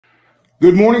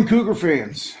Good morning, Cougar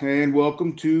fans, and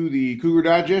welcome to the Cougar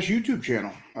Digest YouTube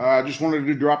channel. I just wanted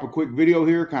to drop a quick video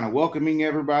here, kind of welcoming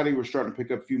everybody. We're starting to pick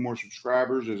up a few more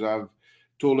subscribers. As I've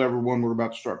told everyone, we're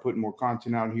about to start putting more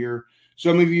content out here.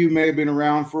 Some of you may have been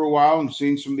around for a while and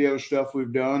seen some of the other stuff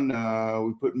we've done.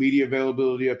 We put media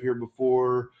availability up here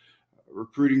before,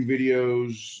 recruiting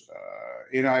videos,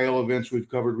 NIL events we've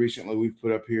covered recently we've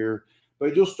put up here.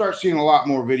 But you'll start seeing a lot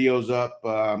more videos up.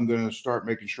 I'm going to start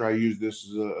making sure I use this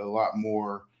as a lot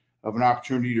more of an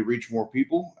opportunity to reach more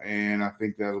people, and I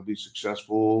think that'll be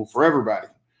successful for everybody.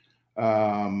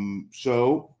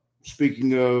 So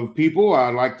speaking of people,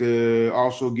 I'd like to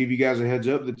also give you guys a heads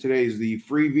up that today is the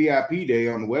free VIP day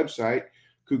on the website,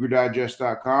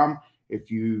 cougardigest.com.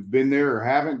 If you've been there or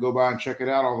haven't, go by and check it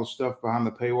out. All the stuff behind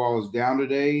the paywall is down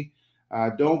today. I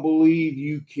don't believe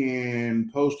you can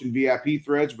post in VIP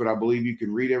threads, but I believe you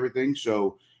can read everything.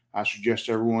 So I suggest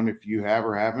everyone, if you have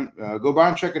or haven't, go by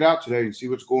and check it out today and see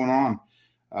what's going on.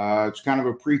 It's kind of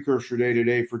a precursor day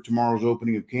today for tomorrow's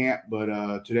opening of camp,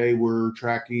 but today we're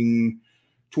tracking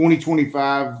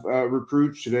 2025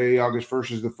 recruits. Today, August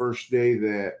 1st, is the first day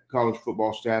that college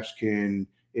football staffs can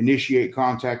initiate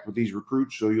contact with these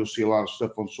recruits. So you'll see a lot of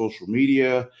stuff on social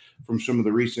media from some of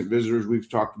the recent visitors we've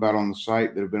talked about on the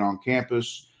site that have been on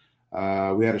campus.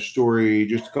 We had a story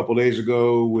just a couple days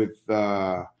ago with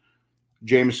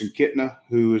Jamison Kitna,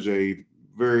 who is a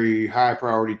very high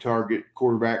priority target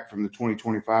quarterback from the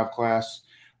 2025 class.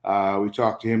 We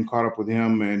talked to him, caught up with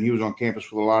him, and he was on campus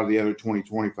with a lot of the other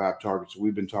 2025 targets that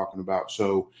we've been talking about.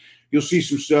 So you'll see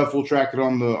some stuff. We'll track it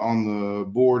on the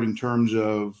board in terms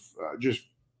of just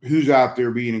who's out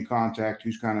there being in contact,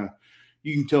 who's kind of,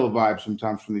 you can tell a vibe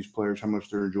sometimes from these players, how much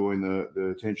they're enjoying the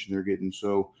attention they're getting.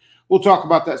 So we'll talk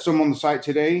about that some on the site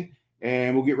today,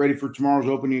 and we'll get ready for tomorrow's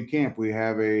opening of camp. We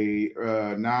have a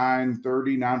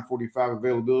 9:30, 9:45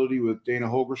 availability with Dana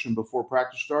Holgerson before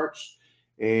practice starts,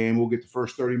 and we'll get the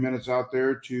first 30 minutes out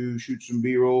there to shoot some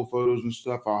B-roll photos and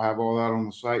stuff. I'll have all that on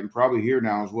the site and probably here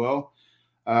now as well.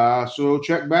 So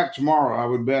check back tomorrow. I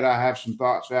would bet I have some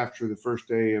thoughts after the first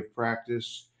day of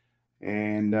practice.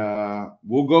 And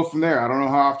we'll go from there. I don't know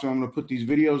how often I'm going to put these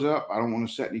videos up. I don't want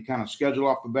to set any kind of schedule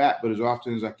off the bat, but as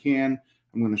often as I can,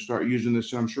 I'm going to start using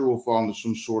this. And I'm sure we'll fall into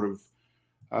some sort of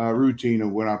routine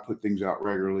of when I put things out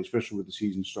regularly, especially with the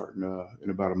season starting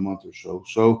in about a month or so.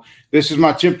 So this is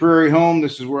my temporary home.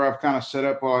 This is where I've kind of set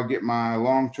up while I get my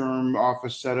long-term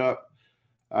office set up.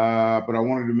 But I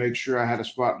wanted to make sure I had a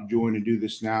spot to join and do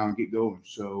this now and get going.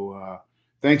 So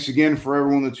thanks again for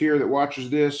everyone that's here that watches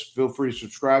this. Feel free to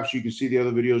subscribe so you can see the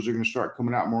other videos that are going to start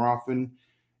coming out more often.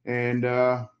 And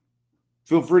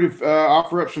feel free to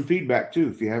offer up some feedback too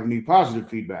if you have any positive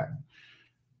feedback.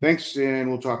 Thanks, and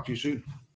we'll talk to you soon.